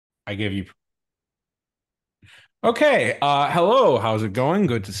I gave you. Okay. Hello. How's it going?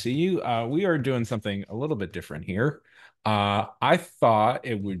 Good to see you. We are doing something a little bit different here. I thought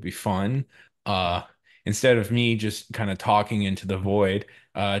it would be fun, uh, instead of me just kind of talking into the void,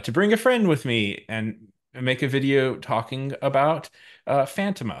 to bring a friend with me and make a video talking about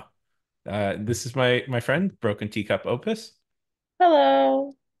Fantomah. This is my friend, Broken Teacup Opus.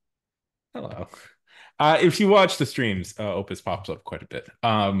 Hello. Hello. If you watch the streams, Opus pops up quite a bit.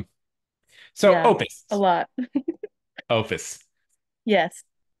 So Yeah, a Opus, lot. Opus. Yes.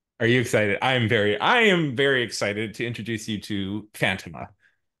 Are you excited? I am very excited to introduce you to Fantomah.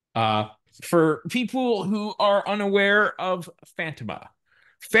 Uh, for people who are unaware of Fantomah,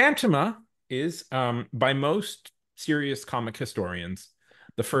 Fantomah is, by most serious comic historians,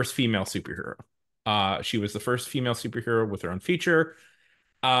 the first female superhero. She was the first female superhero with her own feature,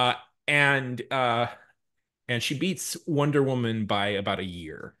 uh, and uh, and she beats Wonder Woman by about a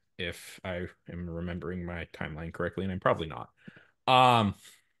year, if I am remembering my timeline correctly, and I'm probably not. Um,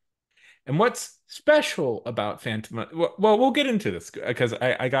 and what's special about Phantom? Well, we'll get into this because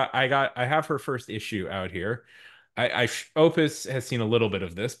I have her first issue out here. Opus has seen a little bit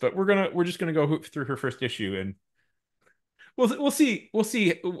of this, but we're just gonna go through her first issue and we'll see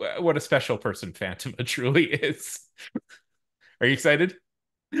what a special person Phantom truly is. Are you excited,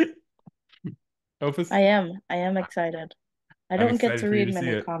 Opus? I am excited. I I'm don't get excited to for you read to see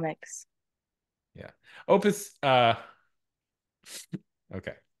many it. comics. Yeah, Opus.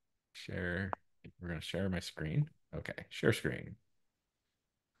 Okay, share. We're gonna share my screen. Okay, share screen.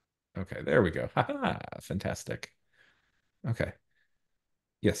 Okay, there we go. Haha, fantastic. Okay.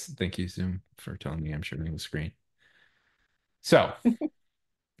 Yes, thank you, Zoom, for telling me I'm sharing the screen. So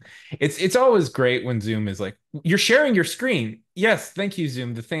it's always great when Zoom is like, you're sharing your screen. Yes, thank you,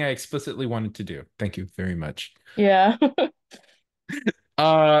 Zoom. The thing I explicitly wanted to do. Thank you very much. Yeah.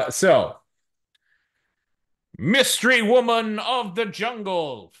 So Mystery Woman of the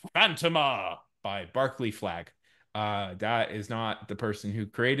Jungle, Fantomah by Barclay Flagg. That is not the person who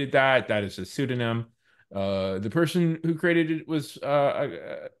created that. That is a pseudonym. The person who created it was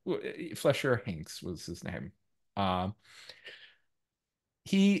Flesher Hanks was his name. Um,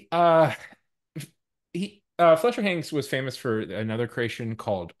 he Fletcher Hanks was famous for another creation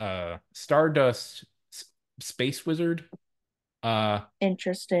called Stardust Space Wizard. Uh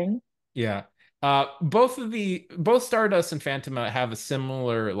Interesting. yeah. Both Stardust and Phantoma have a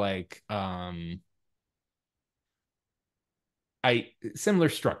similar similar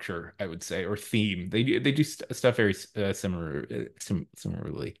structure, I would say, or theme. They do stuff very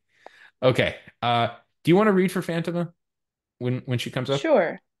similarly. Okay. Do you want to read for Phantoma when she comes up?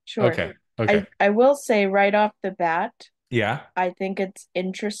 Sure. Sure. Okay. Okay. I will say right off the bat, Yeah. I think it's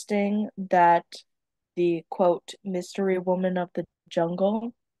interesting that the quote mystery woman of the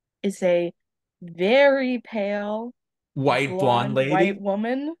jungle is a very pale White blonde blonde white lady.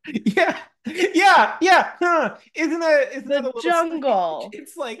 woman. Yeah. Yeah, yeah. Huh. Isn't that The a little strange? jungle.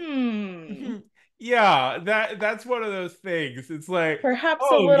 It's like, Hmm. mhm. Yeah, that's one of those things. It's like, Perhaps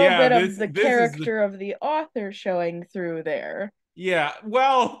a oh little yeah, bit this of the this is the character of the author showing through there. yeah.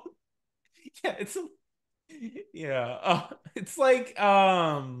 Well, yeah, yeah. It's like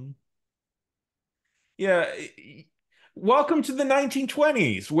yeah. Welcome to the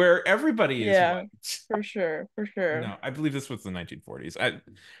 1920s where everybody is Yeah, white. for sure, for sure. No, I believe this was the 1940s.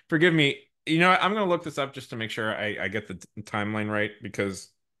 Forgive me. You know what? I'm gonna look this up just to make sure I get the timeline right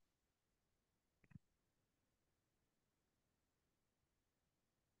because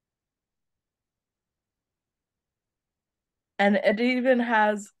And it even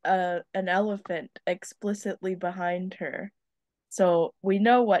has an elephant explicitly behind her. So we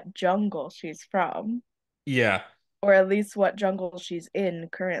know what jungle she's from, yeah, or at least what jungle she's in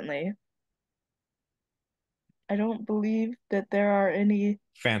currently. I don't believe that there are any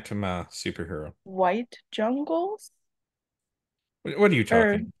Phantom superhero. white jungles What are you or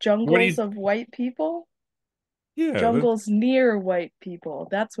talking? What do jungles you? of white people. Yeah, Jungles near white people.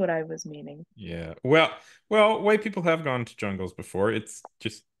 That's what I was meaning. yeah. Well, white people have gone to jungles before. It's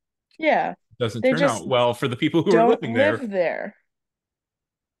just Yeah, doesn't they turn just out well for the people who are don't living there. live there.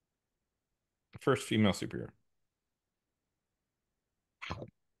 First female superhero.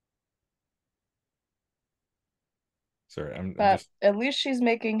 Sorry, I'm But just at least she's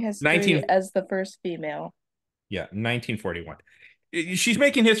making history 19. as the first female. Yeah, 1941. She's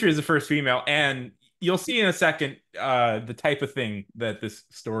making history as the first female, and you'll see in a second the type of thing that this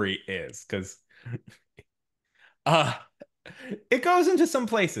story is, because uh it goes into some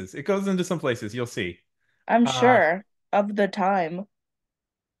places. It goes into some places, you'll see. I'm Uh sure of the time.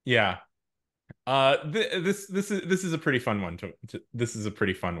 yeah. This is a pretty fun one this is a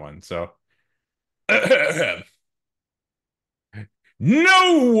pretty fun one. So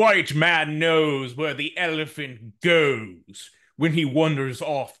no white man knows where the elephant goes when he wanders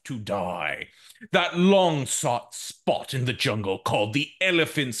off to die. That long sought spot in the jungle called the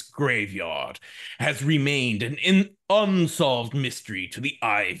elephant's graveyard has remained an unsolved mystery to the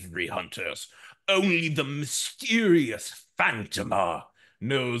ivory hunters. Only the mysterious Fantomah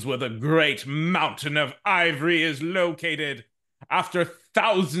knows where the great mountain of ivory is located. After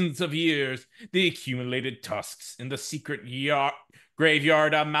thousands of years, the accumulated tusks in the secret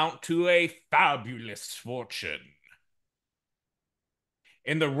graveyard amount to a fabulous fortune.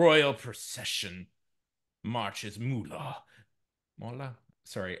 In the royal procession marches Mullah. Mullah?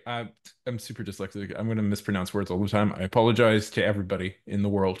 Sorry, I'm super dyslexic. I'm going to mispronounce words all the time. I apologize to everybody in the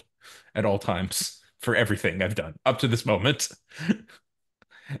world at all times for everything I've done up to this moment.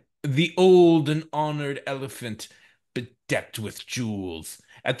 The old and honored elephant, bedecked with jewels.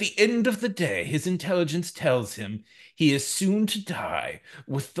 At the end of the day, his intelligence tells him he is soon to die.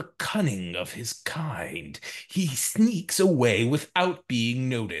 With the cunning of his kind, he sneaks away without being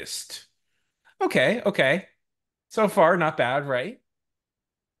noticed. Okay, okay. So far, not bad, right?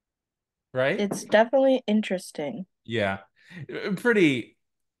 Right? It's definitely interesting. Yeah. Pretty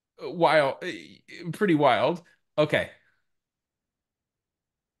wild. Pretty wild. Okay.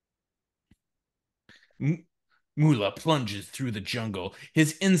 M Mula plunges through the jungle,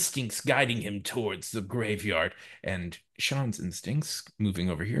 his instincts guiding him towards the graveyard, and Sean's instincts moving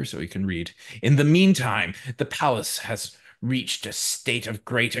over here so he can read. In the meantime, the palace has reached a state of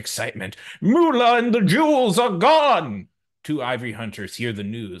great excitement. Mula and the jewels are gone! Two ivory hunters hear the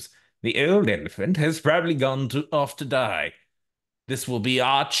news. The old elephant has probably off to die. This will be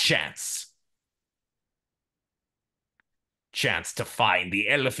our chance to find the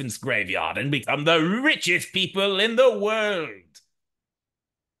elephant's graveyard and become the richest people in the world.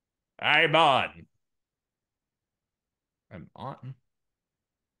 I'm on. I'm on.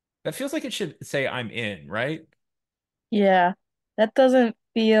 That feels like it should say I'm in, right? Yeah, that doesn't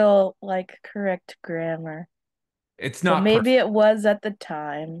feel like correct grammar. It's But not maybe perfect. it was at the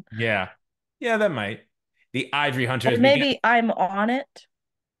time. Yeah. Yeah, that might. The ivory Or hunters begin. maybe I'm on it,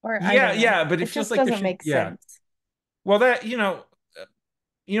 or I Yeah, don't know. yeah, but it It feels just like there doesn't should. make Yeah. sense. Well, you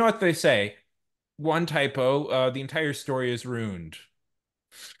know what they say. One typo, the entire story is ruined,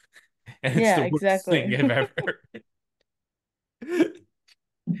 and it's Yeah, the worst thing exactly. I've ever.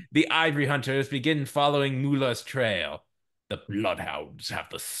 The ivory hunters begin following Mula's trail. The bloodhounds have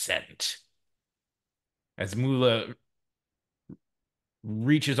the scent. As Mula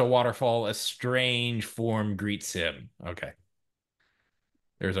reaches a waterfall, a strange form greets him. Okay,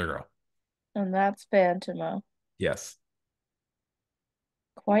 there's our girl. And that's Fantomah. Yes.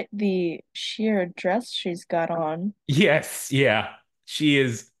 Quite the sheer dress she's got on. Yes, yeah. She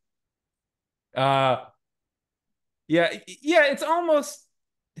is uh yeah, yeah,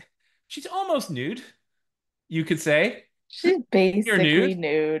 she's almost nude, you could say. She's You're basically nude.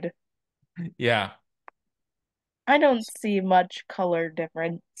 nude. Yeah. I don't see much color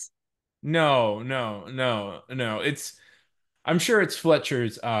difference. No, no, no, no. I'm sure it's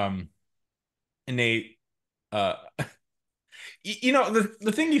Fletcher's innate uh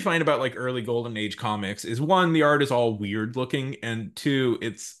the thing you find about like early golden age comics is one, the art is all weird looking, and two,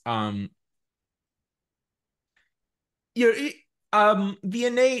 it's you know it, the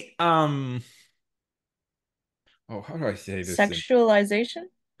innate oh, how do I say this thing, Sexualization?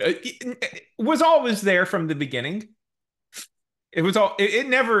 it was always there from the beginning. It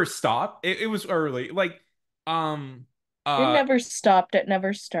never stopped. It was early, like um It uh never stopped, it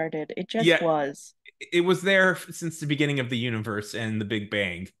never started. It just yeah, was. it was there since the beginning of the universe and the Big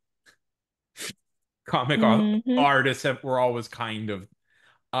Bang. Comic Hmm. artists were always kind of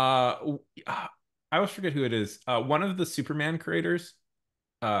uh I always forget who it is. One of the Superman creators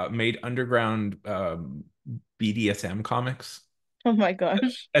made underground BDSM comics Oh my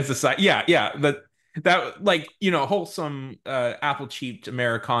gosh. as a side. Yeah, yeah, that like, wholesome apple cheeked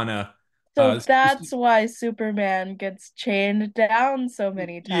Americana. So that's why Superman gets chained down so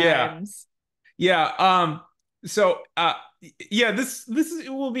many Yeah, times. yeah. So yeah, it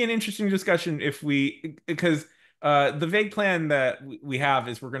will be an interesting discussion if we because the vague plan that we have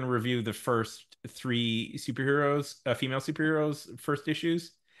is we're going to review the first three superheroes, female superheroes, first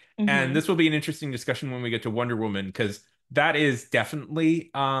issues, and Hmm. this will be an interesting discussion when we get to Wonder Woman because that is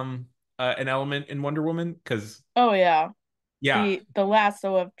definitely an element in Wonder Woman because Oh yeah. yeah, The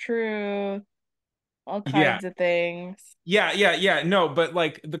lasso of truth, all yeah, kinds of things. no, but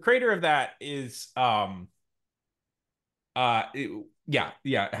like the creator of that is Yeah,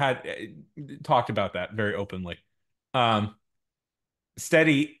 yeah, had talked about that very openly. Um,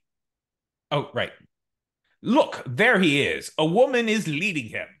 Steady. Oh, right. Look, there he is. A woman is leading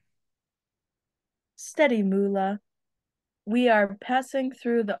him. Steady, Mula. We are passing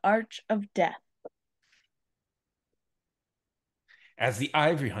through the Arch of Death. As the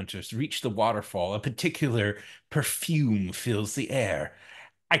ivory hunters reach the waterfall, a particular perfume fills the air.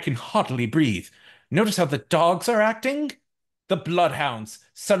 I can hardly breathe. Notice how the dogs are acting? The bloodhounds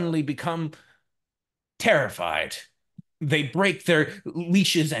suddenly become terrified. They break their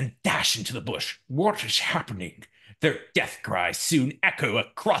leashes and dash into the bush. What is happening? Their death cries soon echo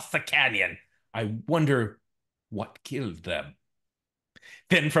across the canyon. I wonder what killed them.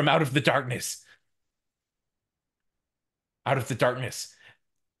 Then from out of the darkness,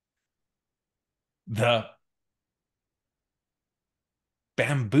 the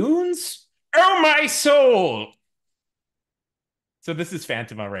bamboons? Oh, my soul! So this is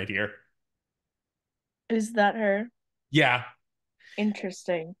Fantomah right here. Is that her? Yeah.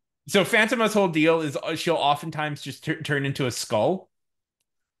 Interesting. So Fantomah's whole deal is she'll oftentimes just turn into a skull.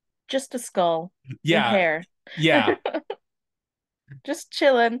 Just a skull with Yeah. hair. Yeah. Just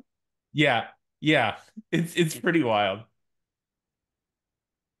chilling. Yeah. Yeah. It's pretty wild.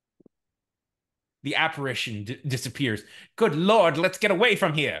 The apparition disappears. Good Lord, let's get away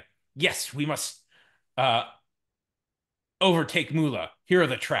from here. Yes, we must uh overtake Mula. Here are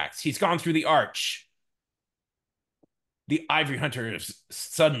the tracks. He's gone through the arch. The ivory hunters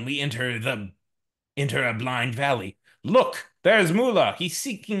suddenly enter a blind valley. Look, there's Mula. He's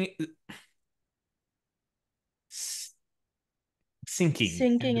sinking.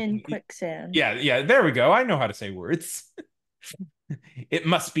 Sinking in quicksand. Yeah, yeah, there we go. I know how to say words. It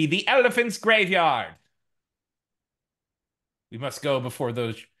must be the elephant's graveyard. We must go before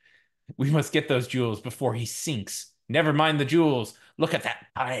those We must get those jewels before he sinks. Never mind the jewels. Look at that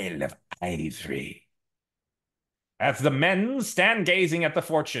pile of ivory. As the men stand gazing at the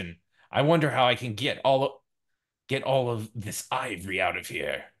fortune, I wonder how I can get all of this ivory out of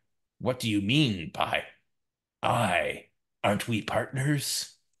here. What do you mean by I? Aren't we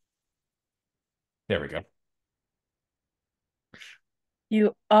partners? There we go.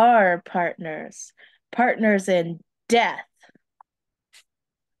 You are partners. Partners in death.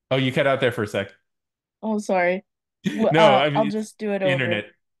 Oh, you cut out there for a sec. Oh, sorry. No, I I'll mean just do it over. internet.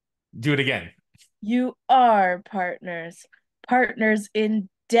 Do it again. You are partners. Partners in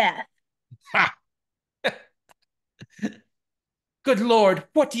death. Ha! Good Lord,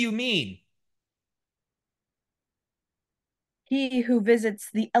 what do you mean? He who visits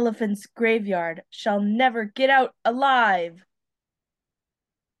the elephant's graveyard shall never get out alive.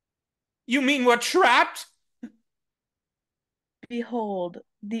 You mean we're trapped? Behold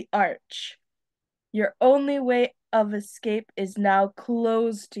the arch. Your only way of escape is now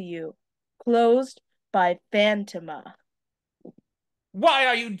closed to you. Closed by Fantomah. Why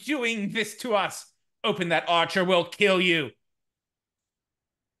are you doing this to us? Open that arch or we'll kill you.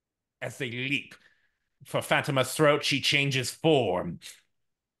 As they leap for Fantomah's throat, she changes form.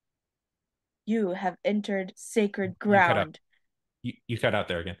 You have entered sacred You cut out. ground. You cut out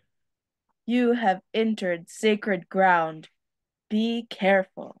there again. You have entered sacred ground. Be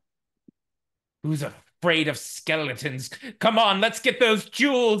careful. Who's afraid of skeletons? Come on, let's get those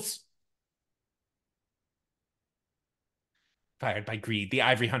jewels. Fired by greed, the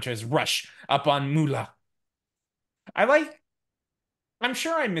ivory hunters rush up on Mula. I like I'm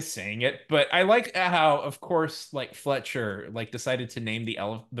sure I'm missaying it, but I like how, of course, like Fletcher, like decided to name the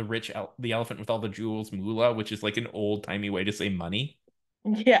elephant with all the jewels Mula, which is like an old timey way to say money.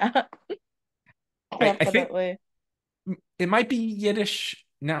 Yeah, I think definitely. it might be Yiddish.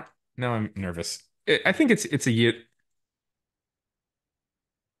 Now I'm nervous. I think it's a Yid.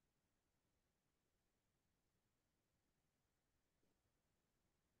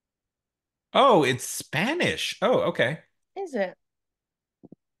 Oh, it's Spanish. Oh, okay. Is it?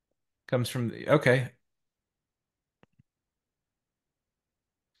 Comes from the okay.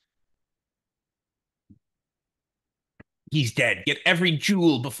 He's dead. Get every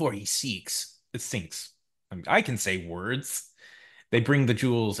jewel before he seeks. It sinks. I can say words. They bring the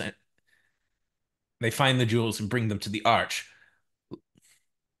jewels and they find the jewels and bring them to the arch.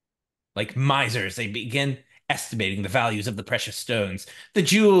 Like misers, they begin estimating the values of the precious stones. The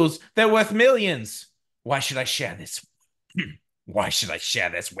jewels, they're worth millions. Why should I share this? Why should I share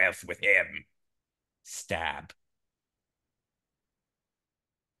this wealth with him? Stab.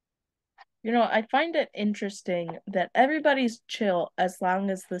 I find it interesting that everybody's chill as long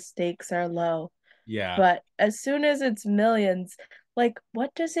as the stakes are low. Yeah. But as soon as it's millions, Like,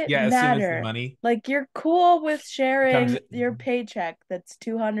 what does it Yeah, as soon as the matter? money Like, you're cool with comes. sharing your paycheck that's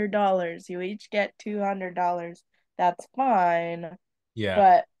 $200. You each get $200. That's fine. Yeah.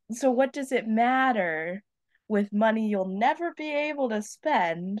 But so what does it matter with money you'll never be able to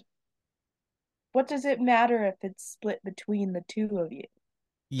spend? What does it matter if it's split between the two of you?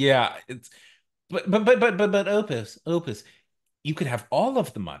 Yeah, it's but Opus, you could have all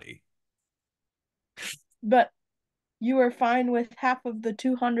of the money. But you are fine with half of the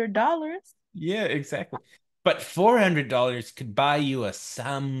 $200. Yeah, exactly. But $400 could buy you a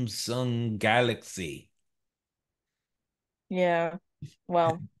Samsung Galaxy. Yeah.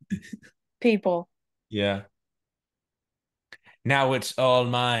 Well, people. Yeah. Now it's all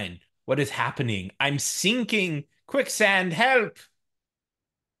mine. What is happening? I'm sinking. Quicksand, help!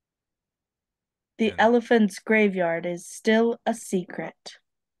 The And elephant's graveyard is still a secret.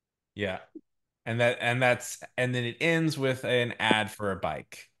 yeah. And then it ends with an ad for a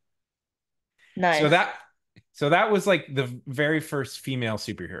bike. So Nice. that so that was like the very first female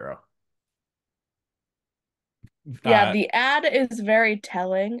superhero. Yeah, Uh the ad is very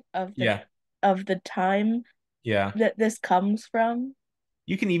telling yeah, of the time yeah. that this comes from.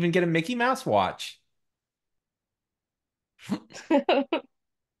 You can even get a Mickey Mouse watch.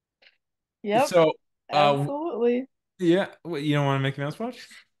 Yep, So absolutely. yeah, you don't want a Mickey Mouse watch?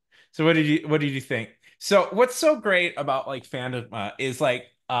 So what did you think? So what's so great about like fandom is like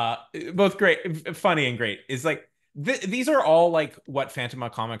both great funny and great is like these are all like what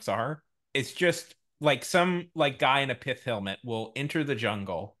Fantomah comics are. It's just like some like guy in a pith helmet will enter the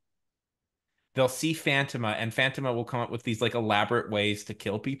jungle. They'll see Fantomah and Fantomah will come up with these like elaborate ways to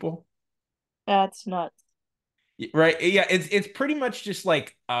kill people. That's nuts. Right? Yeah, it's pretty much just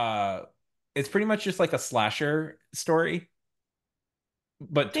like it's pretty much just like a slasher story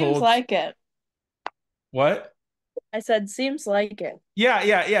but Seems told like it. what? I said, seems like it. Yeah.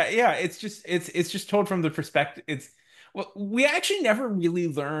 It's just told from the perspective. It's well, we actually never really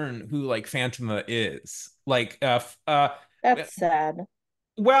learn who like Phantoma is. Like, That's sad.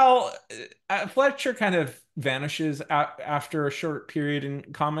 well, Fletcher kind of vanishes after a short period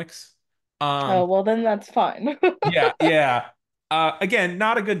in comics. Oh, Um, well, then that's fine. yeah. Again,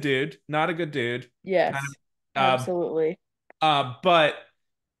 not a good dude. Not a good dude. Kind Yes, of. absolutely. But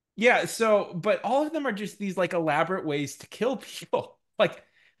yeah, so but all of them are just these like elaborate ways to kill people. Like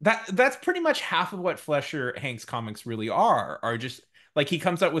that's pretty much half of what Fleischer Hank's comics really are just like he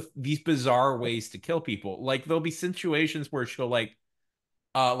comes up with these bizarre ways to kill people. Like there'll be situations where she'll like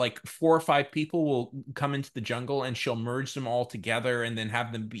four or five people will come into the jungle and she'll merge them all together and then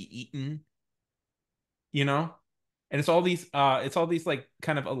have them be eaten, you know? And it's all these like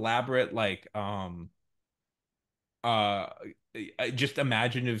kind of elaborate like uh just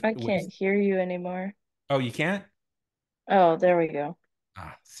imaginative I ways. can't hear you anymore. Oh, you can't? Oh, there we go.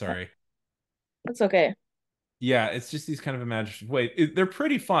 Sorry. That's okay. Yeah, it's just these kind of imaginative ways. They're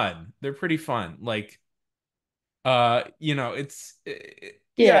pretty fun. They're pretty fun. Like, yeah,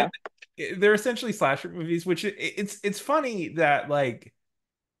 Yeah, they're essentially slasher movies, which it's funny that like,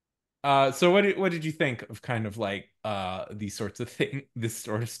 so what did you think of kind of like these sorts of thing, this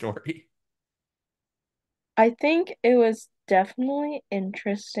sort of story? I think it was definitely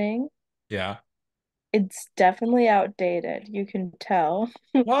interesting. Yeah. It's definitely outdated, you can tell.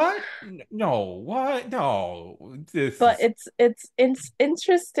 What? No, what? No. This But is it's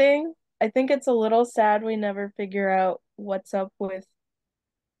interesting. I think it's a little sad we never figure out what's up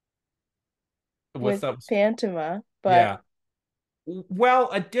what's with up. Fantomah, but Yeah. Well,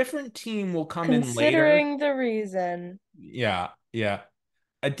 a different team will come in later. considering the reason, Yeah.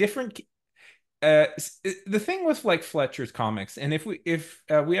 A different the thing with like Fletcher's comics, and if we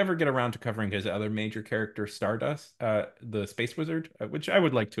ever get around to covering his other major character, Stardust, the Space Wizard, which I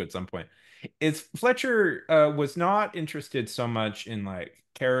would like to at some point, is Fletcher was not interested so much in like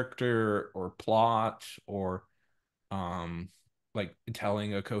character or plot or um like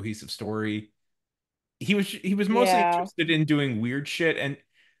telling a cohesive story. He was mostly yeah. interested in doing weird shit and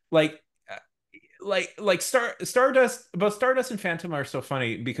like like Stardust, both Stardust and Phantom are so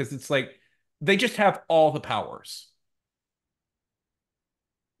funny because it's like they just have all the powers.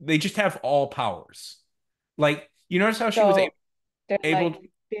 They just have all powers. Like you notice how she was So they're able like to,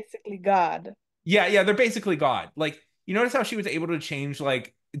 basically God. yeah, they're basically God. Like you notice how she was able to change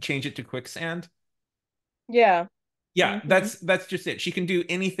it to quicksand? Yeah. Yeah, Mm-hmm. that's just it. She can do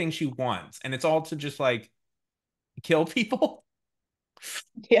anything she wants and it's all to just like kill people.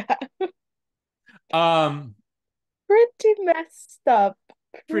 Yeah. Um Pretty messed up.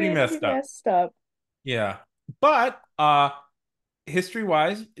 Pretty Pretty messed up. messed up. Yeah. But history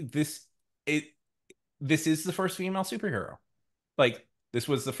wise, it this is the first female superhero. Like this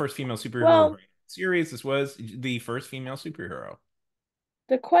was the first female superhero Well, series. This was the first female superhero.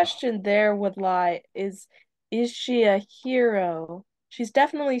 the question there would lie is she a hero? She's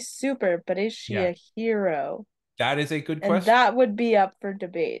definitely super, but is she Yeah, a hero? that is a good And question. that would be up for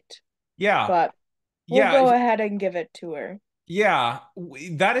debate. Yeah, But we'll yeah, go ahead and give it to her. yeah.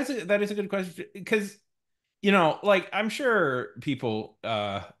 That is a good question because like I'm sure people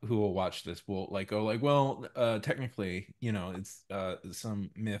who will watch this will like go like, well, technically, it's some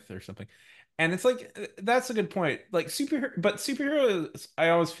myth or something. And it's like that's a good point. Like superheroes I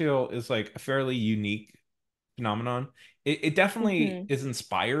always feel is like a fairly unique phenomenon. It definitely Hmm. is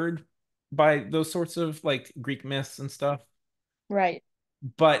inspired by those sorts of like Greek myths and stuff. Right.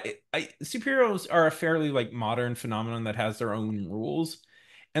 But superheroes are a fairly like modern phenomenon that has their own rules.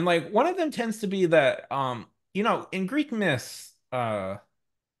 And like one of them tends to be that in Greek myths, the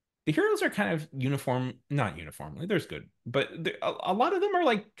heroes are kind of not uniformly, there's good, but a lot of them are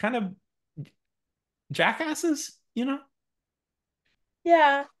like kind of jackasses.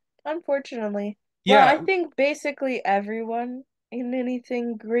 Yeah, unfortunately. Well, I Yeah, think basically everyone in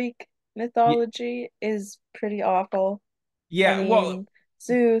anything Greek y- mythology is pretty awful. I yeah, well, mean,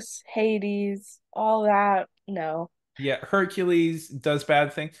 Zeus, Hades, all that. No. yeah, Hercules does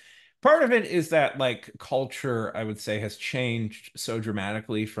bad things. Part of it is that like culture, I would say, has changed so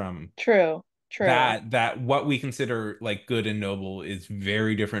dramatically from True. True. that what we consider like good and noble is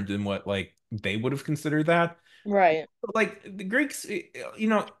very different than what like they would have considered that. Right. Like the Greeks,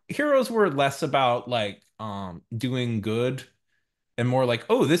 heroes were less about like doing good and more like,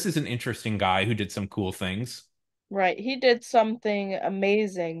 oh, this is an interesting guy who did some cool things. Right. He did something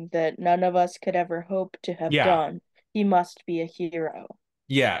amazing that none of us could ever hope to have Yeah. done. He must be a hero.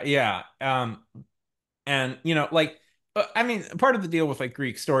 Yeah, yeah. And like I mean, part of the deal with like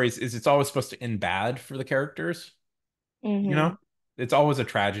Greek stories is it's always supposed to end bad for the characters, you know? Mm-hmm. It's always a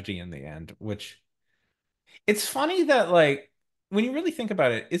tragedy in the end, which it's funny that like when you really think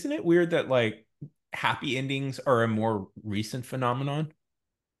about it, isn't it weird that like happy endings are a more recent phenomenon?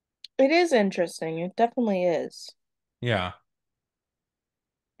 It is interesting. It definitely is. Yeah.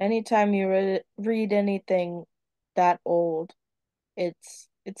 Anytime you read anything that old,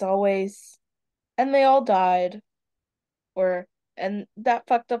 it's always and they all died or and that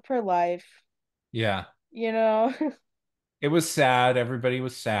fucked up her life, Yeah. you know? It was sad. Everybody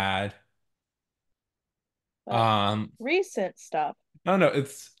was sad. But Um, recent stuff. no, no,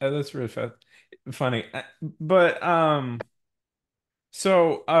 it's that's really funny. But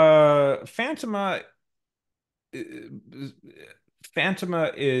so Fantomah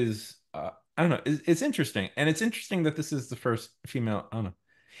Fantomah is I don't know, it's interesting. And it's interesting that this is the first female, I don't know.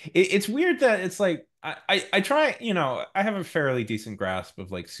 It's weird that it's like I try, I have a fairly decent grasp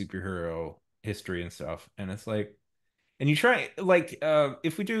of like superhero history and stuff. And it's like and you try like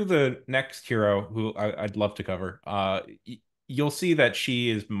if we do the next hero who I'd love to cover, you'll see that she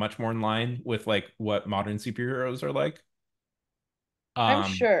is much more in line with like what modern superheroes are like. I'm Um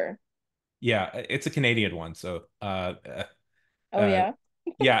sure. yeah, it's a Canadian one, so Oh uh yeah.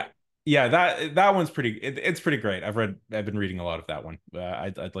 yeah. Yeah, that one's it's pretty great. I've been reading a lot of that one.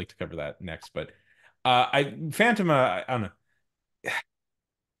 I'd like to cover that next, but I Phantoma, I don't know.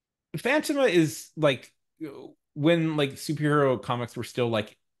 Phantoma is like when like superhero comics were still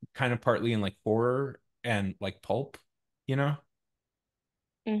like kind of partly in like horror and like pulp, you know?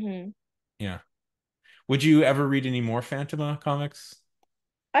 Mm-hmm. Yeah. Would you ever read any more Phantoma comics?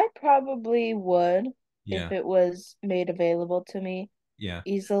 I probably would if Yeah. it was made available to me Yeah.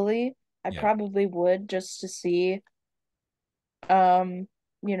 easily. I Yeah. probably would just to see um,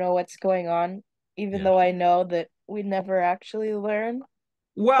 what's going on, even Yeah. though I know that we never actually learn.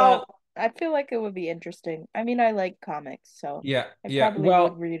 But Well, I feel like it would be interesting. I mean, I like comics, so yeah. I Yeah. probably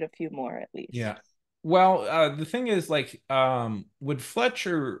would Well, read a few more at yeah. least. Well, the thing is like would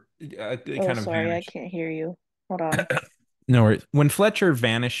Fletcher Oh, kind of sorry, I vanish? can't hear you. Hold on. No worries. When Fletcher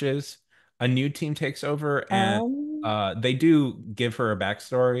vanishes, a new team takes over and Um, they do give her a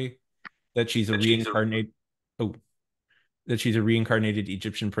backstory that she's a reincarnate oh that she's a reincarnated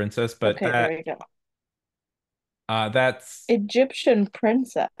Egyptian princess, but okay, there we go. that's Egyptian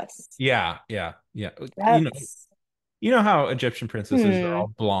princess. yeah, yeah, yeah. That's You know how Egyptian princesses are hmm. all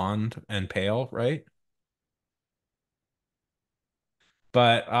blonde and pale, right?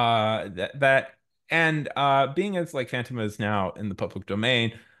 But that and being as like Phantom is now in the public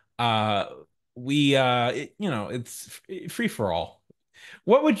domain, uh we it's free for all.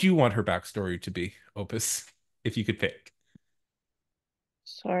 What would you want her backstory to be, Opus, if you could pick?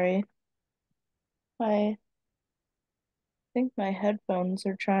 Sorry. I think my headphones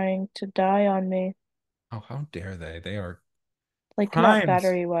are trying to die on me. Oh, how dare they? They are. Like not Crimes.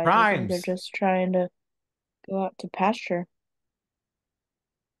 battery wise. I think they're Crimes. just trying to go out to pasture.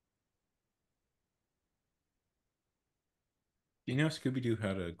 Do you know Scooby-Doo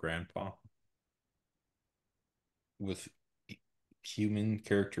had a grandpa with human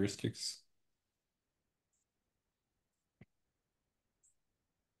characteristics?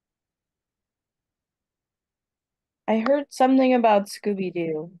 I heard something about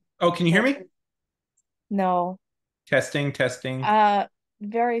Scooby-Doo, Oh, can you hear but me? no. Testing, testing. Uh,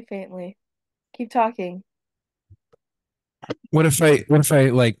 very faintly. Keep talking. What if I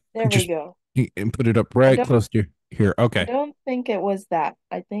like There we just go. and put it up I right don't close to here? I Okay. don't think it was that.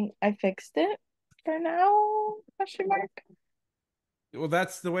 I think I fixed it for now. Question mark. Well,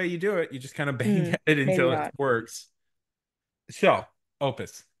 that's the way you do it. You just kind of bang Hmm, at it maybe until it not. works. So,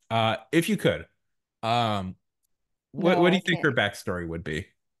 Opus, if you could, um, what No, do I you think her can't. backstory would be?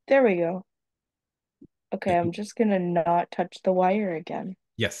 There we go. Okay, I'm just gonna not touch the wire again.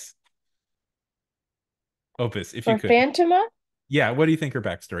 Yes, Opus, if you For could. Fantomah, Yeah, what do you think her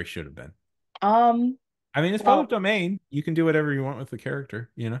backstory should have been? um, I mean, it's public well, domain. You can do whatever you want with the character,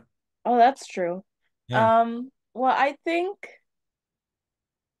 you know? oh, that's true. Yeah. Well, I think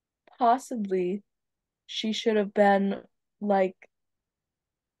possibly she should have been like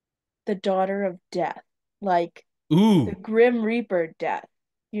the daughter of death, like the Ooh. Grim Reaper death,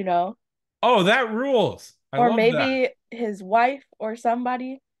 you know? Oh, that rules. I Or love that. maybe his wife or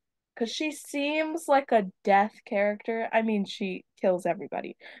somebody, because she seems like a death character. I mean, she kills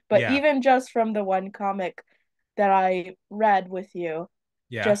everybody, but Yeah. even just from the one comic that I read with you,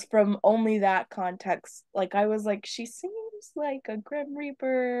 Yeah. just from only that context, like I was like, she seems like a Grim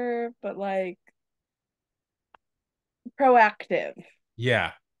Reaper, but like proactive.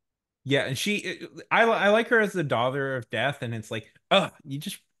 Yeah. Yeah, and I like her as the daughter of death, and it's like, you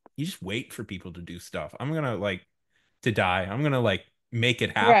just wait for people to do stuff. I'm gonna like to die. I'm gonna like make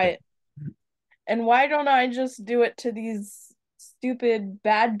it happen. Right. And why don't I just do it to these stupid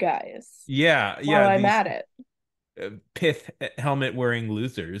bad guys Yeah, while yeah, I'm these at it? pith helmet wearing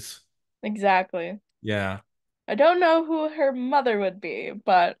losers. Exactly. Yeah. I don't know who her mother would be,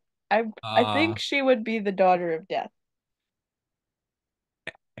 but I Uh, think she would be the daughter of death.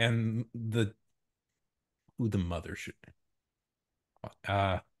 and the who the mother should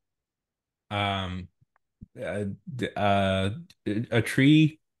uh um uh a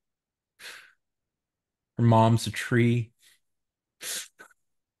tree. Her mom's a tree.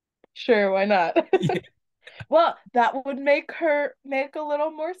 Sure, why not? Yeah, Well, that would make her make a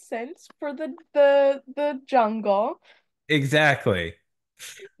little more sense for the jungle. exactly.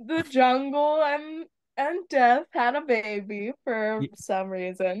 The jungle and death had a baby for some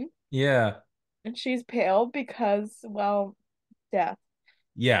reason, Yeah. and she's pale because, well, death.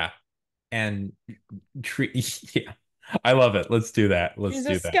 Yeah. And tree. Yeah. I love it. Let's do that. Let's She's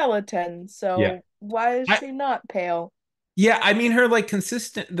a do that. skeleton, Yeah. so why is I she not pale? yeah, I mean her like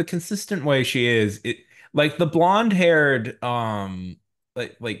the consistent way she is, it like the blonde-haired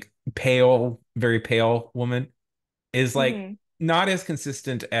like pale, very pale woman is like Hmm. not as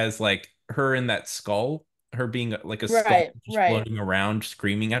consistent as like her in that skull, her being like a skull Right, just right. floating around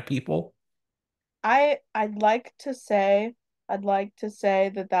screaming at people. I'd like to say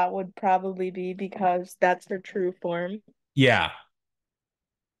that that would probably be because that's her true form. Yeah.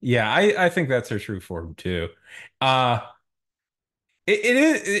 Yeah, I think that's her true form too. Uh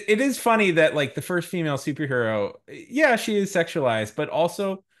it is funny that like the first female superhero, yeah, she is sexualized, but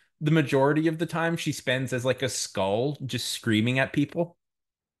also the majority of the time she spends as like a skull just screaming at people,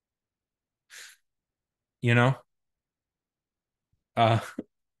 you know? Uh,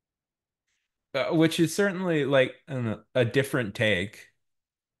 which is certainly like I don't know, a different take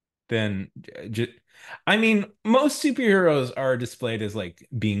than just I mean, most superheroes are displayed as like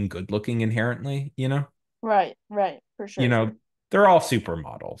being good looking inherently, you know? Right, right, for You sure. know, they're all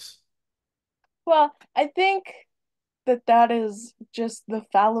supermodels. Well, I think that that is just the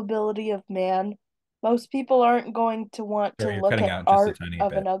fallibility of man. Most people aren't going to want to Sorry, you're look cutting at out just a art tiny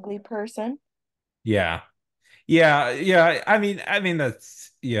of an bit. ugly person. Yeah. Yeah, yeah. I mean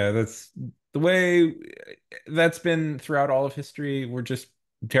that's the way that's been throughout all of history. We're just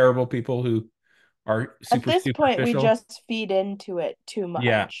terrible people who are At super this point, we superficial. just feed into it too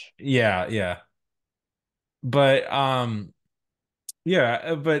Yeah. much. Yeah, yeah. But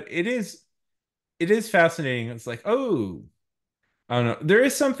yeah, but it is fascinating. It's like, oh, I don't know. There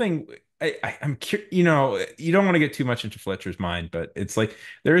is something I'm curious, you don't want to get too much into Fletcher's mind, but it's like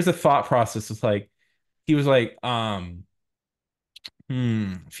there is a thought process. It's like he was like,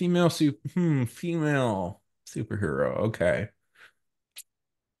 female superhero. Okay.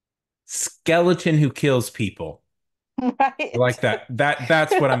 Skeleton who kills people. I Right. like that.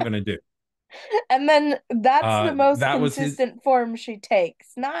 That's what I'm gonna do. And then that's the most That was his. consistent form she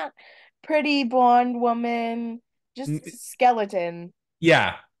takes. Not pretty blonde woman, just skeleton.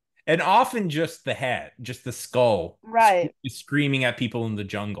 Yeah. And often just the head, just the skull Right. screaming at people in the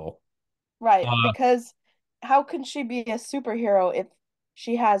jungle. Right. Uh, Because how can she be a superhero if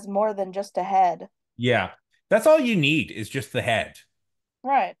she has more than just a head? yeah. That's all you need is just the head.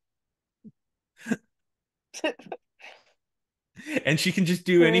 Right. And she can just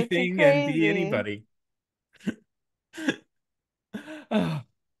do Pretty anything and be crazy. anybody. uh,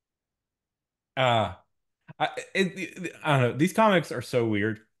 uh, I don't know. These comics are so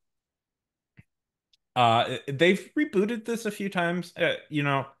weird. They've rebooted this a few times,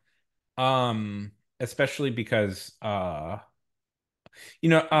 especially because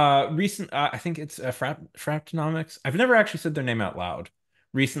recent I think it's Fraptonomics. I've never actually said their name out loud.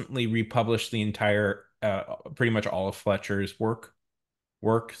 Recently republished the entire pretty much all of Fletcher's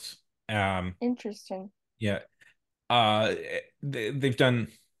works. Um Interesting. yeah. Uh they've done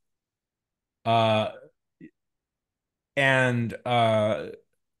uh and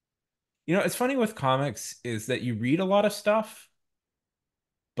it's funny with comics is that you read a lot of stuff,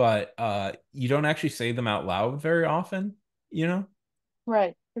 but you don't actually say them out loud very often, you know?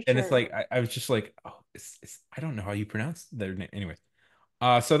 Right, for And it's sure. like I was just like, oh, I don't know how you pronounce their name. Anyway,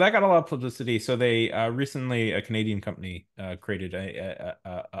 so that got a lot of publicity. So they recently a Canadian company created a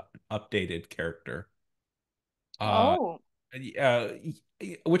updated character. Uh, Oh, uh,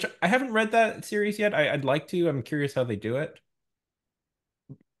 which I haven't read that series yet. I'd like to. I'm curious how they do it.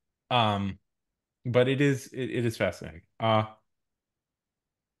 Um, but it is fascinating.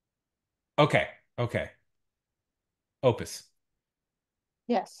 Okay, okay. Opus.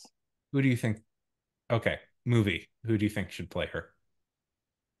 yes. Who do you think? Okay, movie. Who do you think should play her?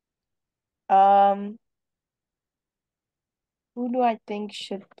 Um, who do I think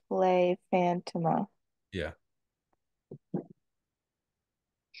should play Fantomah? Yeah.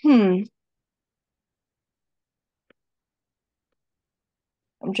 Hmm.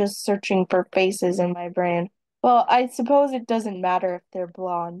 I'm just searching for faces in my brain. Well, I suppose it doesn't matter if they're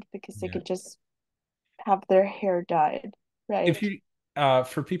blonde because they Yeah. could just have their hair dyed, If right? you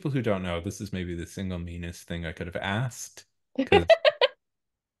For people who don't know, this is maybe the single meanest thing I could have asked because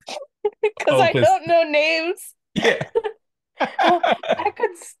Because I Opus. don't know names. Yeah. Well, I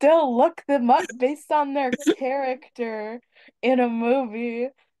could still look them up based on their character in a movie.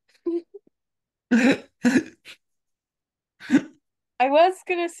 I was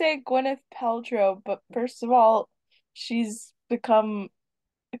gonna say Gwyneth Paltrow, but first of all, she's become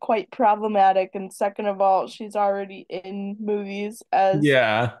quite problematic, and second of all, she's already in movies as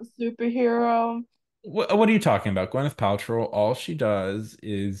Yeah. a superhero. What are you talking about? Gwyneth Paltrow, all she does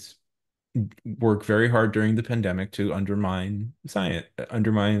is work very hard during the pandemic to undermine science,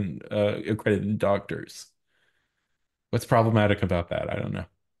 undermine accredited doctors. What's problematic about that? I don't know.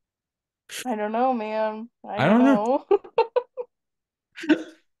 I don't know, man. I I don't don't know. know.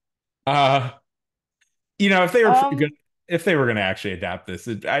 Uh, Um, if they were gonna actually adapt this,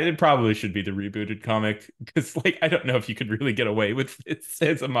 it probably should be the rebooted comic because, like, I don't know if you could really get away with it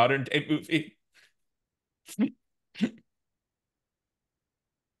as a modern day movie.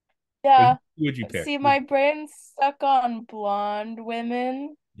 But yeah. who would you pick? See, my brain's stuck on blonde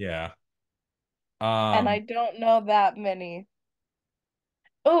women, Yeah. and I Um. don't know that many.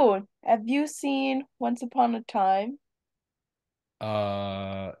 Oh, have you seen Once Upon a Time?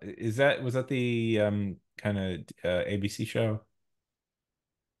 Is that was that the kind of ABC show?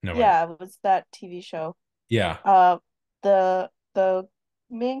 No, wait. Yeah, it was that TV show. Yeah. Uh, the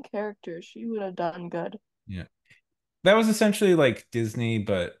main character, she would have done good. Yeah. That was essentially like Disney,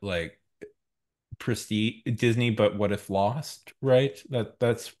 but like prestige Disney, but what if lost, right?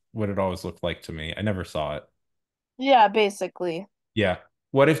 That's what it always looked like to me. I never saw it. Yeah, basically. Yeah.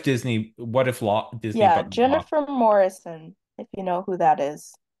 What if Disney Yeah, but lost? Jennifer Morrison, if you know who that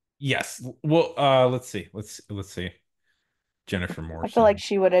is. Yes. Well, let's see. Let's see. Jennifer I feel like Morrison.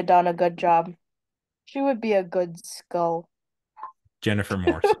 she would have done a good job. She would be a good Skull. Jennifer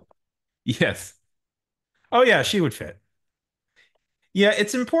Morrison. Yes. Oh yeah, she would fit. Yeah,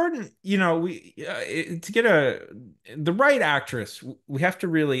 it's important, to get the right actress, we have to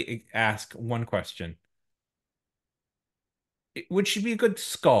really ask one question. Would she be a good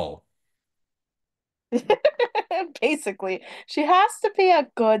Skull? Basically, she has to be a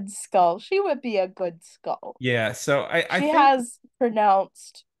good Skull. She would be a good Skull. Yeah, so I She think has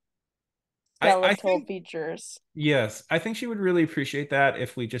pronounced I skeletal think features. yes, I think she would really appreciate that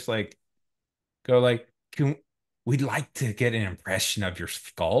if we just like go like, we'd like to get an impression of your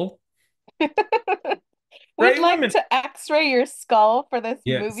skull. Would Pretty like Women. to x-ray your skull for this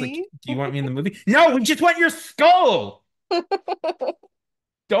Yeah, it's like, movie? do you want me in the movie? No, we just want your skull.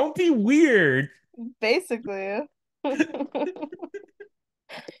 Don't be weird. Basically.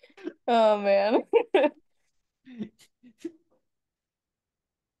 Oh man.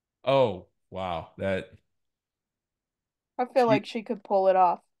 Oh, wow. That I feel she like she could pull it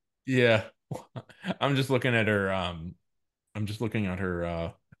off. yeah. I'm just looking at her I'm just looking at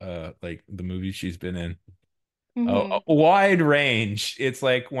her like the movies she's been in. Oh, Hmm. a wide range. It's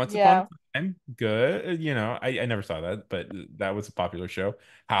like Once Upon Yeah. a Time, good. I never saw that, but that was a popular show.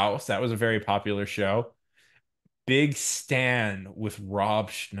 House, that was a very popular show. Big Stan with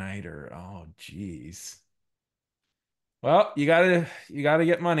Rob Schneider. Oh, geez. Well, you gotta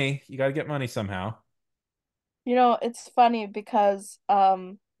get money. You gotta get money somehow. It's funny because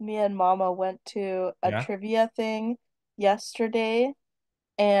me and Mama went to a Yeah, trivia thing yesterday,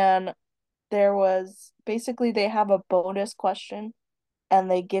 and there was basically they have a bonus question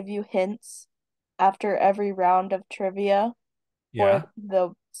and they give you hints after every round of trivia for yeah,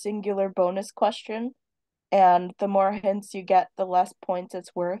 the singular bonus question. And the more hints you get, the less points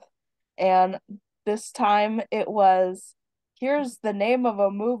it's worth. And this time it was, here's the name of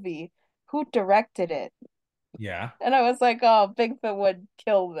a movie. Who directed it? yeah, And I was like, oh, Bigfoot would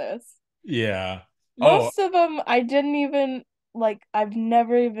kill this. yeah. Oh, Most of them I didn't even like, I've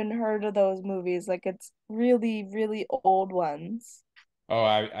never even heard of those movies. Like, it's really, really old ones. oh,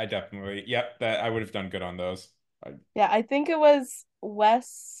 I definitely, yep, that I would have done good on those. Yeah, I think it was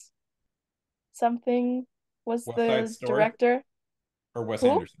Wes something was West Side the Story director. or Wes Who?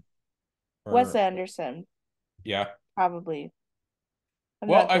 Anderson Wes or Anderson, yeah. probably. I'm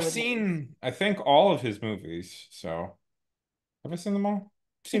Well, not good I've with names. seen I think all of his movies. So have I seen them all?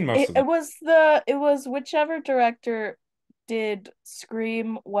 I've seen most It, of it them. was the it was whichever director did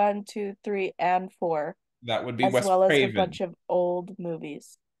Scream 1, 2, 3, and 4, That would be as Wes well as a Craven. bunch of old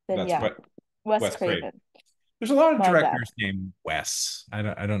movies. Then That's yeah, what Wes Wes Craven. Craven. There's a lot of My bad. directors named Wes. I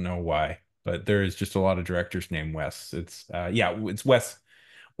don't know why, but there is just a lot of directors named Wes. It's yeah, it's Wes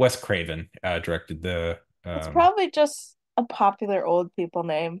Craven directed the It's probably just a popular old people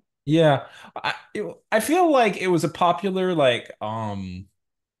name. yeah. I feel like it was a popular like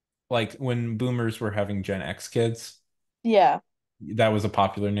when boomers were having Gen X kids. Yeah, That was a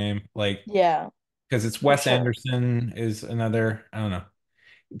popular name. Like yeah, because it's for Wes sure. Anderson is another, I don't know.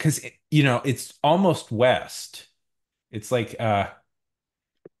 Because it's almost West. It's like I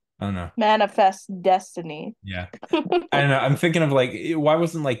don't know. Manifest Destiny. Yeah. I don't know. I'm thinking of like why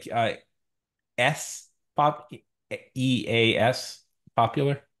wasn't like S pop EAS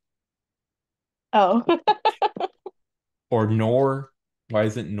popular Oh, or Nor? Why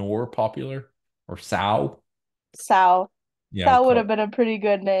isn't Nor popular or Sao? Sal. Yeah, Sal would have been a pretty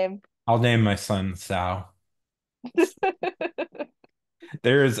good name. I'll name my son Sao.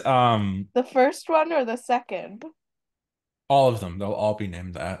 There's The first one or the second? all of them. They'll all be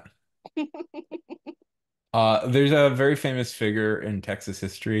named that. There's a very famous figure in Texas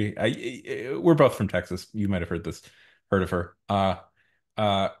history. We're both from Texas. You might have heard of her. Uh,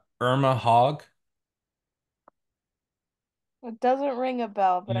 Irma Hogg. It doesn't ring a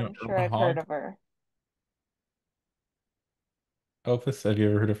bell, but You know I'm sure Irma I've heard Hogg? of her. Elvis, have you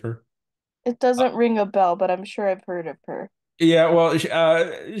ever heard of her? It Uh, doesn't ring a bell, but I'm sure I've heard of her. yeah, well,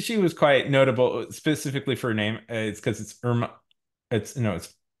 she was quite notable specifically for her name. It's because it's Irma. It's no,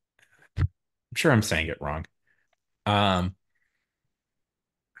 it's. I'm sure I'm saying it wrong. Um,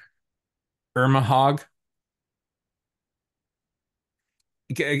 Irma Hogg.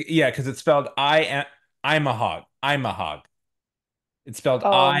 Yeah, because it's spelled I'm a hog. I'm a hog. It's spelled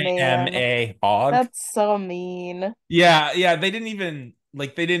Oh I M man, A hog. that's so mean. Yeah, yeah, they didn't even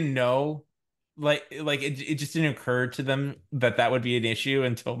like they didn't know like it just didn't occur to them that that would be an issue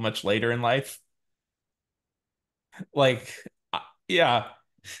until much later in life. Like yeah,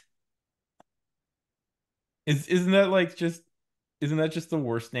 isn't that like just isn't that just the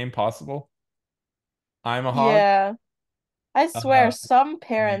worst name possible? I'm a hog. Yeah, I swear Uh some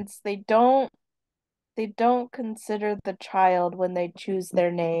yeah. parents they don't consider the child when they choose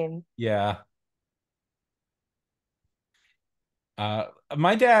their name. Yeah. Uh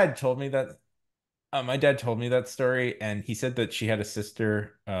my dad told me that my dad told me that story and he said that she had a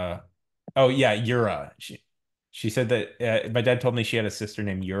sister oh yeah, Yura. She said that my dad told me she had a sister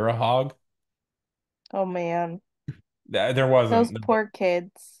named Yura Hog. Oh man, There those wasn't. poor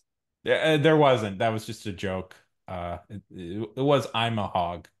kids. There wasn't. That was just a joke. It was I'm a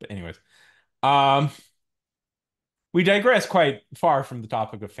hog. But anyways, um, we digress quite far from the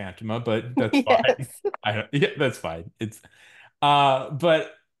topic of Fantomah, but that's fine. Yes. Yeah, that's fine. It's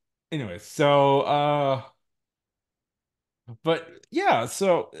but anyways, so But yeah,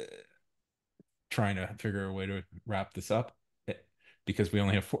 so trying to figure a way to wrap this up because we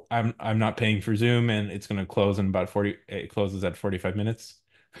only have I'm not paying for Zoom and it's going to close in about 40. It closes at 45 minutes.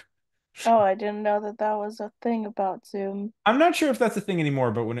 Oh, I didn't know that that was a thing about Zoom. I'm not sure if that's a thing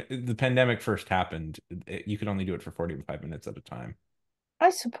anymore, but when the pandemic first happened, you could only do it for 45 minutes at a time. I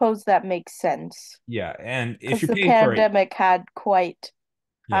suppose that makes sense Yeah, and if because you're the paying for it, pandemic had quite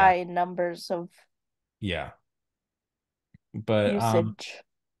yeah, high numbers of yeah. But usage.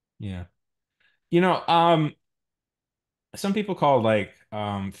 yeah. You know, some people call like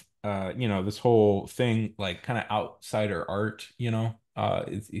this whole thing like kind of outsider art,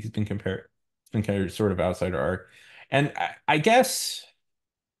 it's been compared sort of outsider art. And I guess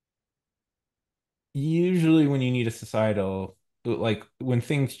usually when you need a societal like when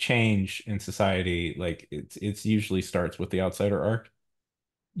things change in society, like it's usually starts with the outsider art,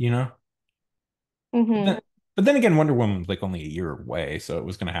 you know? But Mm-hmm. then but then again, Wonder Woman was like only a year away, so it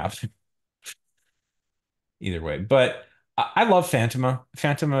was gonna happen either way. But I love Fantomah.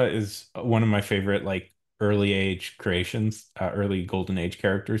 Fantomah is one of my favorite like early age creations, early golden age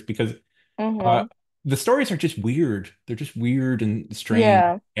characters because uh Mm-hmm. the stories are just weird. They're just weird and strange.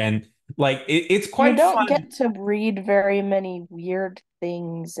 Yeah. And like it's You quite don't fun. get to read very many weird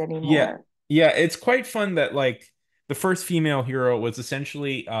things Yeah. anymore. Yeah, it's quite fun that like the first female hero was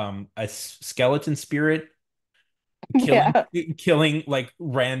essentially a skeleton spirit killing Yeah. killing like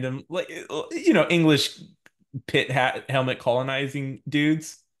random like English pit hat helmet colonizing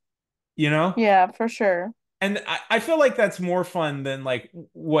dudes, you know? Yeah, for sure. And I feel like that's more fun than like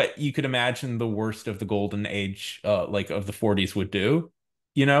what you could imagine the worst of the golden age like of the 40s would do,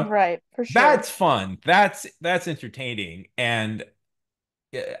 you know? Right, for sure. That's fun. That's entertaining. And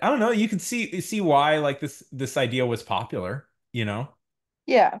I don't know, you can see why like this idea was popular,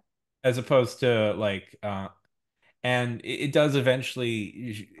 Yeah. as opposed to like and it does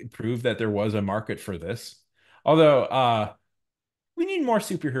eventually prove that there was a market for this. Although we need more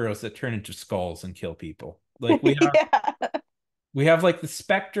superheroes that turn into skulls and kill people. Like Yeah. we have like the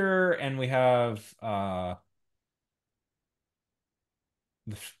Spectre and we have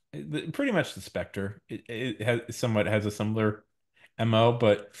pretty much the Spectre. It has somewhat has a similar MO,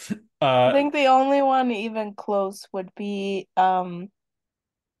 but I uh think the only one even close would be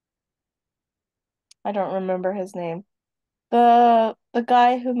I don't remember his name. The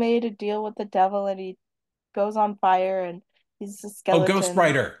guy who made a deal with the devil and he goes on fire and he's a oh, Ghost skeleton.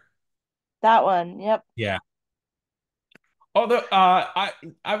 Rider. That one. Yep. Yeah. Although I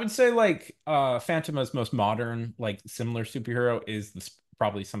would say like Phantom's most modern like similar superhero is this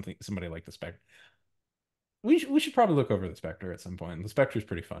probably somebody like the Spectre. We should probably look over the Spectre at some point. The Spectre is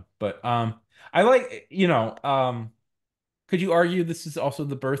pretty fun. But I like could you argue this is also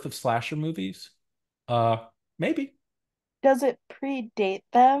the birth of slasher movies? Maybe Does it predate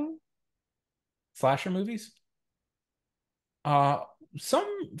them? slasher movies. Uh,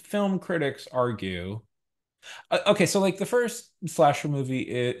 some film critics argue. Okay, so like the first slasher movie,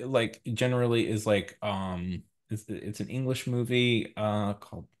 it like generally is like it's an English movie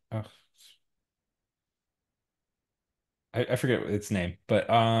called I forget its name, but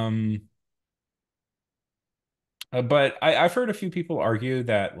I've heard a few people argue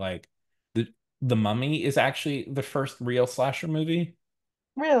that like the Mummy is actually the first real slasher movie.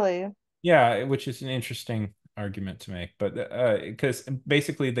 Really? Yeah, which is an interesting argument to make, but because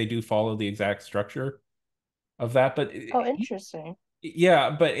basically they do follow the exact structure of that, but Oh, interesting.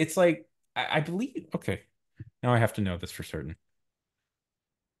 yeah, but it's like I believe. Okay, now I have to know this for certain.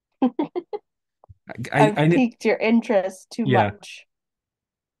 I've I piqued your interest too yeah. much.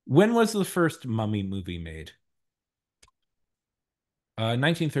 When was the first Mummy movie made?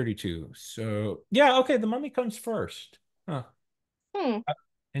 1932. So yeah, okay, the Mummy comes first. Huh. Hmm,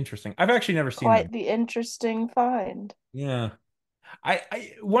 Interesting. I've actually never seen quite them. the interesting find. Yeah.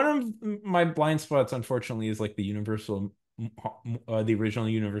 I one of my blind spots, unfortunately, is like the original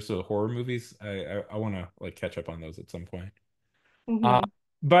Universal horror movies. I want to like catch up on those at some point. Uh, Hmm.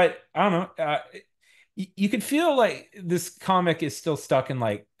 but I don't know. You could feel like this comic is still stuck in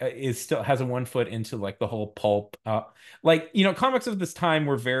like is still has a one foot into like the whole pulp. Like comics of this time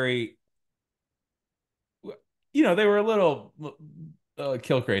were very, they were a little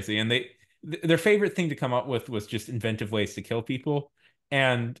kill crazy, and their favorite thing to come up with was just inventive ways to kill people.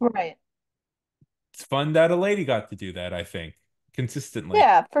 And Right. it's fun that a lady got to do that, I think, consistently.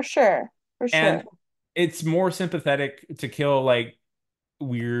 Yeah, for sure. For And sure. it's more sympathetic to kill like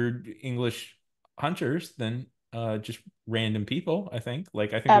weird English hunters than just random people, I think.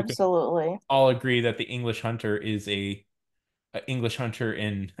 Like I think we could Absolutely. all agree that the English hunter is a English hunter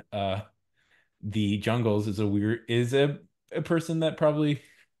in the jungles is a weird is a a person that probably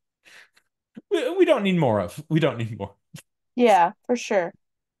we don't need more of. We don't need more. Yeah, for sure.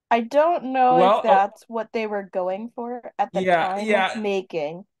 I don't know if Well, oh, that's what they were going for at the yeah, time of yeah,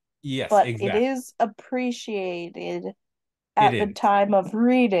 making, yes, but it exactly. is appreciated It at the is. time of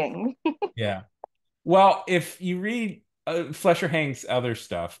reading. Yeah. Well, if you read Fletcher Hank's other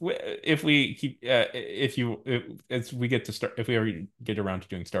stuff, if we keep, if you, as we get to start, if we ever get around to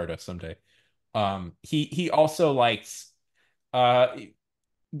doing Stardust someday, he also likes, uh,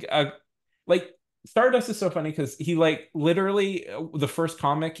 uh like Stardust is so funny because he like literally the first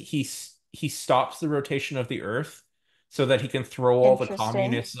comic he stops the rotation of the Earth so that he can throw all the Interesting.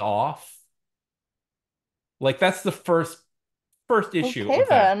 communists off. Like that's the first issue Okay, of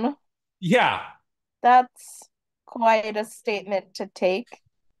that. then. Yeah, That's quite a statement to take,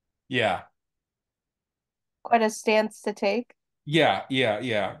 yeah, quite a stance to take.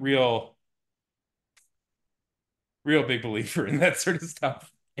 yeah. Real big believer in that sort of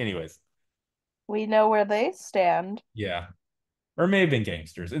stuff. Anyways, We know where they stand. yeah. Or may have been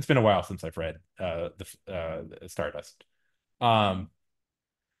gangsters. It's been a while since I've read the Stardust. Um,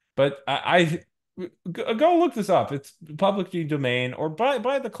 but go look this up. It's public domain or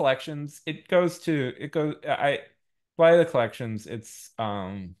buy the collections. It goes I buy the collections. It's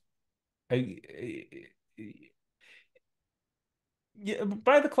I yeah,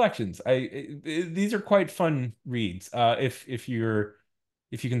 buy the collections. These are quite fun reads. If you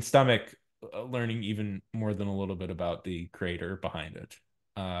can stomach learning even more than a little bit about the creator behind it.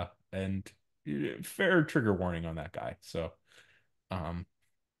 And fair trigger warning on that guy. So, um,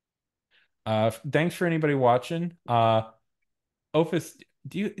 thanks for anybody watching. Opus,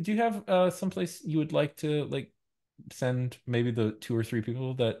 do you have someplace you would like to like send maybe the two or three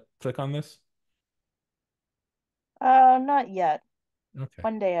people that click on this? Not yet. Okay.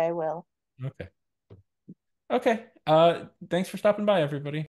 One day I will. Okay. Okay. Thanks for stopping by, everybody.